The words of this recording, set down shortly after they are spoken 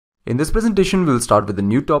In this presentation, we'll start with a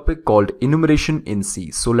new topic called enumeration in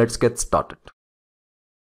C. So let's get started.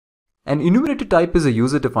 An enumerator type is a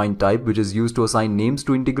user-defined type which is used to assign names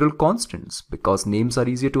to integral constants because names are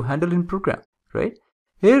easier to handle in program, right?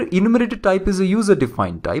 Here, enumerator type is a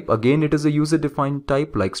user-defined type. Again, it is a user-defined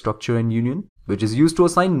type like structure and union, which is used to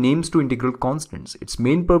assign names to integral constants. Its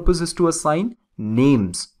main purpose is to assign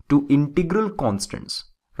names to integral constants,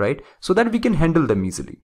 right? So that we can handle them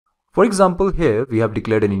easily. For example, here we have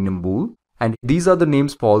declared an enum bool, and these are the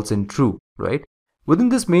names false and true, right? Within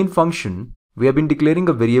this main function, we have been declaring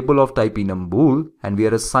a variable of type enum bool, and we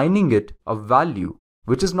are assigning it a value,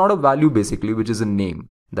 which is not a value basically, which is a name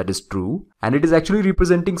that is true, and it is actually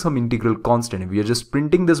representing some integral constant. We are just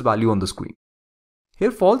printing this value on the screen. Here,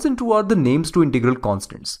 false and true are the names to integral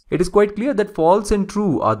constants. It is quite clear that false and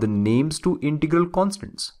true are the names to integral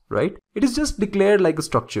constants, right? It is just declared like a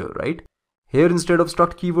structure, right? Here, instead of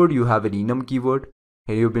struct keyword, you have an enum keyword.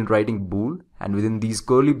 Here you've been writing bool, and within these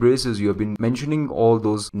curly braces, you have been mentioning all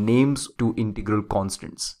those names to integral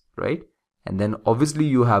constants, right? And then obviously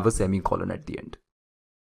you have a semicolon at the end.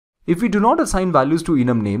 If we do not assign values to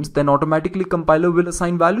enum names, then automatically compiler will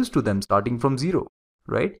assign values to them starting from 0,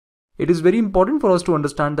 right? It is very important for us to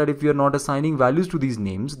understand that if we are not assigning values to these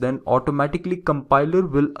names, then automatically compiler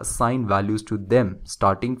will assign values to them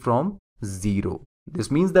starting from 0.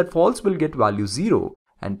 This means that false will get value 0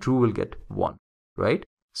 and true will get 1, right?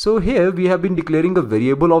 So here we have been declaring a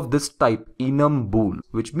variable of this type enum bool,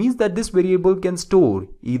 which means that this variable can store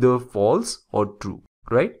either false or true,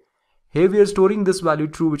 right? Here we are storing this value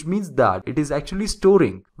true, which means that it is actually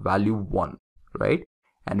storing value 1, right?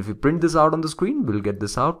 And if we print this out on the screen, we'll get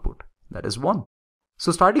this output, that is 1.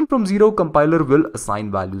 So starting from 0, compiler will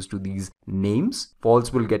assign values to these names.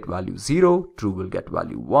 False will get value 0, true will get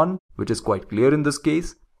value 1, which is quite clear in this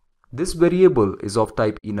case. This variable is of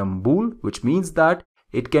type enum bool, which means that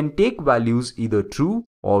it can take values either true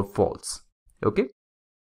or false, okay?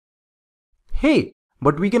 Hey,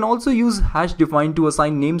 but we can also use hash define to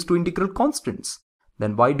assign names to integral constants.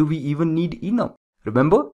 Then why do we even need enum?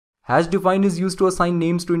 Remember, hash define is used to assign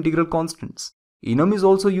names to integral constants. Enum is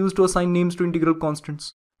also used to assign names to integral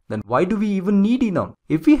constants. Then why do we even need enum?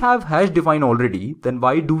 If we have hash define already, then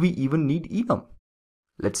why do we even need enum?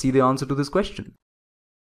 Let's see the answer to this question.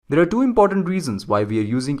 There are two important reasons why we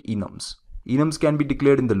are using enums. Enums can be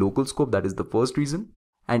declared in the local scope, that is the first reason,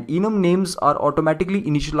 and enum names are automatically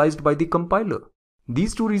initialized by the compiler.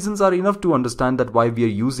 These two reasons are enough to understand that why we are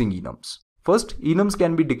using enums. First, enums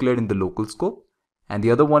can be declared in the local scope, and the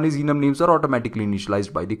other one is enum names are automatically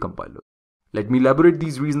initialized by the compiler. Let me elaborate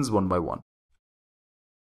these reasons one by one.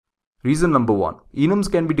 Reason number 1.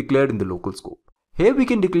 Enums can be declared in the local scope. Here we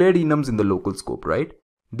can declare enums in the local scope, right?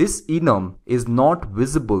 This enum is not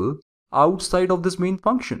visible outside of this main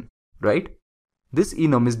function, right? This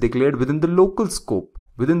enum is declared within the local scope,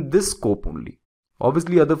 within this scope only.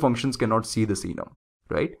 Obviously, other functions cannot see this enum,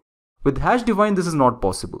 right? With hash define, this is not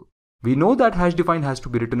possible. We know that hash define has to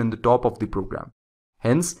be written in the top of the program.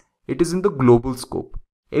 Hence, it is in the global scope.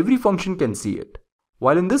 Every function can see it.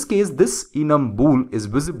 While in this case, this enum bool is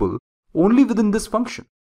visible only within this function.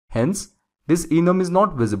 Hence, this enum is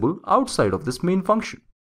not visible outside of this main function.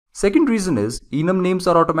 Second reason is enum names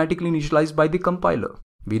are automatically initialized by the compiler.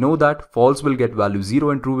 We know that false will get value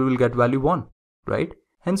 0 and true will get value 1, right?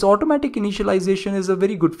 Hence, automatic initialization is a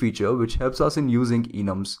very good feature which helps us in using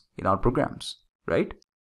enums in our programs, right?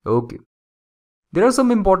 Okay. There are some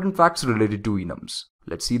important facts related to enums.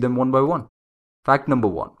 Let's see them one by one. Fact number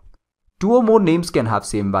 1. 2 or more names can have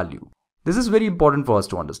same value. This is very important for us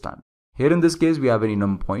to understand. Here in this case, we have an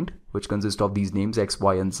enum point which consists of these names x,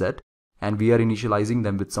 y, and z, and we are initializing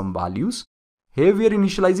them with some values. Here we are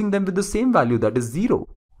initializing them with the same value, that is 0,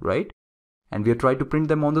 right? And we are trying to print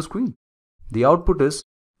them on the screen. The output is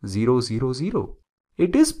 0, 0, 0.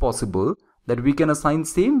 It is possible that we can assign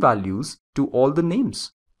same values to all the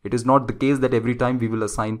names. It is not the case that every time we will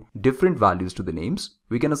assign different values to the names.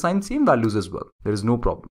 We can assign same values as well. There is no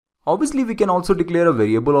problem. Obviously, we can also declare a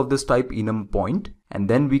variable of this type enum point, and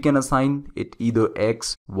then we can assign it either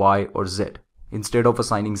x, y, or z instead of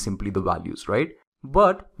assigning simply the values, right?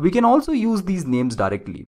 But we can also use these names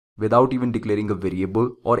directly without even declaring a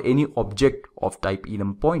variable or any object of type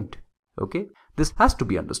enum point. Okay? This has to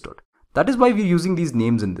be understood. That is why we are using these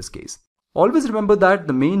names in this case. Always remember that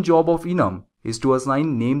the main job of enum is to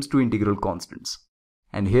assign names to integral constants.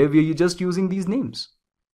 And here we are just using these names.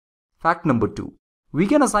 Fact number 2. We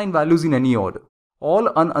can assign values in any order. All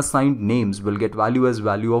unassigned names will get value as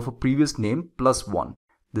value of a previous name plus 1.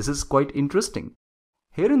 This is quite interesting.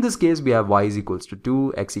 Here in this case, we have y is equals to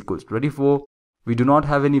 2, x equals to 24. We do not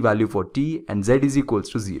have any value for t and z is equals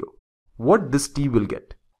to 0. What this t will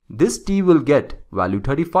get? this t will get value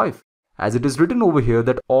 35, as it is written over here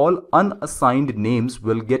that all unassigned names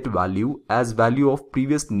will get value as value of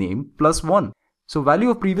previous name plus 1. So value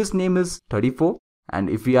of previous name is 34, and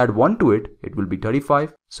if we add 1 to it, it will be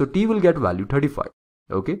 35. So t will get value 35.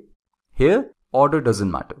 Okay. Here, order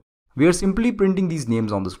doesn't matter. We are simply printing these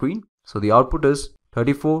names on the screen. So the output is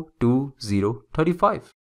 34, 2, 0,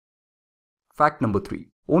 35. Fact number 3.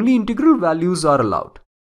 Only integral values are allowed.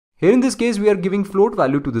 Here in this case, we are giving float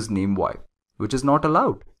value to this name y, which is not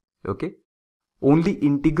allowed. Okay. Only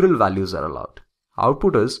integral values are allowed.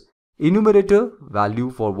 Output is enumerator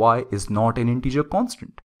value for y is not an integer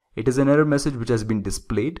constant. It is an error message which has been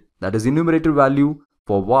displayed. That is, enumerator value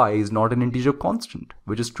for y is not an integer constant,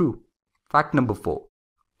 which is true. Fact number 4.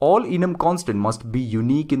 All enum constant must be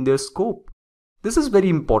unique in their scope. This is a very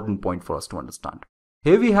important point for us to understand.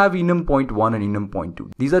 Here we have enum.1 and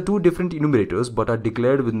enum.2. These are two different enumerators but are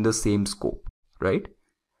declared within the same scope, right?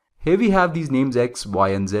 Here we have these names x, y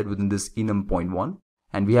and z within this enum.1,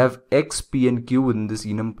 and we have x, p and q within this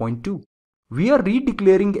enum.2. We are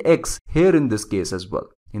redeclaring x here in this case as well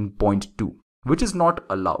in point 2, which is not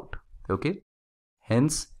allowed. Okay.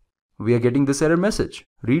 Hence, we are getting this error message,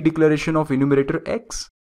 redeclaration of enumerator x.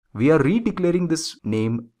 We are redeclaring this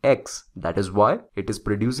name x. That is why it is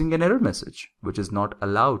producing an error message, which is not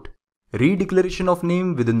allowed. Redeclaration of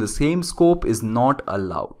name within the same scope is not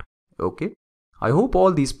allowed. Okay. I hope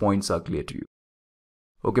all these points are clear to you.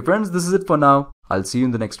 Okay friends, this is it for now. I'll see you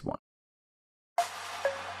in the next one.